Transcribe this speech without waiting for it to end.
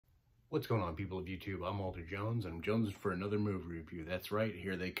What's going on, people of YouTube? I'm Walter Jones, and I'm Jones for another movie review. That's right,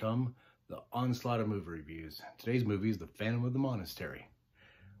 here they come, the onslaught of movie reviews. Today's movie is The Phantom of the Monastery,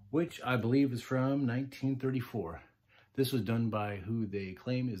 which I believe is from 1934. This was done by who they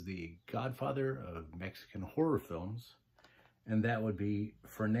claim is the godfather of Mexican horror films, and that would be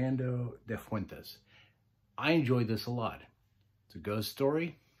Fernando de Fuentes. I enjoyed this a lot. It's a ghost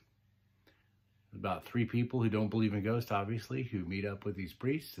story about three people who don't believe in ghosts, obviously, who meet up with these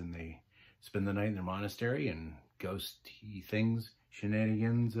priests and they spend the night in their monastery and ghosty things,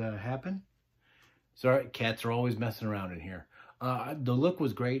 shenanigans happen. So cats are always messing around in here. The look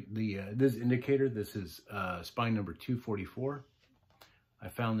was great. This indicator, this is spine number 244. I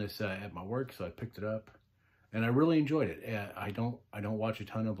found this at my work, so I picked it up and I really enjoyed it. I don't watch a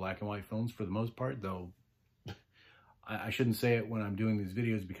ton of black and white films for the most part, though. I shouldn't say it when I'm doing these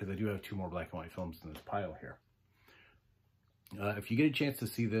videos because I do have two more black and white films in this pile here. If you get a chance to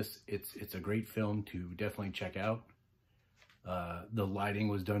see this, it's a great film to definitely check out. The lighting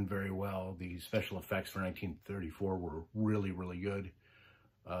was done very well. The special effects for 1934 were really, really good.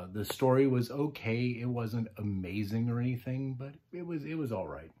 The story was okay. It wasn't amazing or anything, but it was all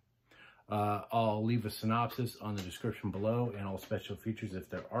right. I'll leave a synopsis on the description below and all special features if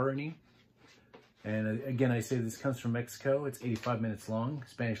there are any. And again, I say this comes from Mexico. It's 85 minutes long,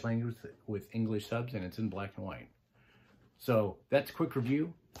 Spanish language with English subs, and it's in black and white. So that's a quick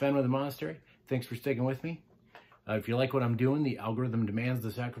review. Phantom of the Monastery. Thanks for sticking with me. If you like what I'm doing, the algorithm demands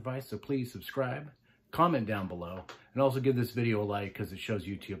the sacrifice, so please subscribe, comment down below, and also give this video a like because it shows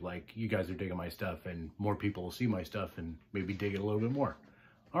YouTube like you guys are digging my stuff and more people will see my stuff and maybe dig it a little bit more.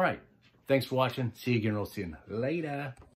 All right. Thanks for watching. See you again real soon. Later.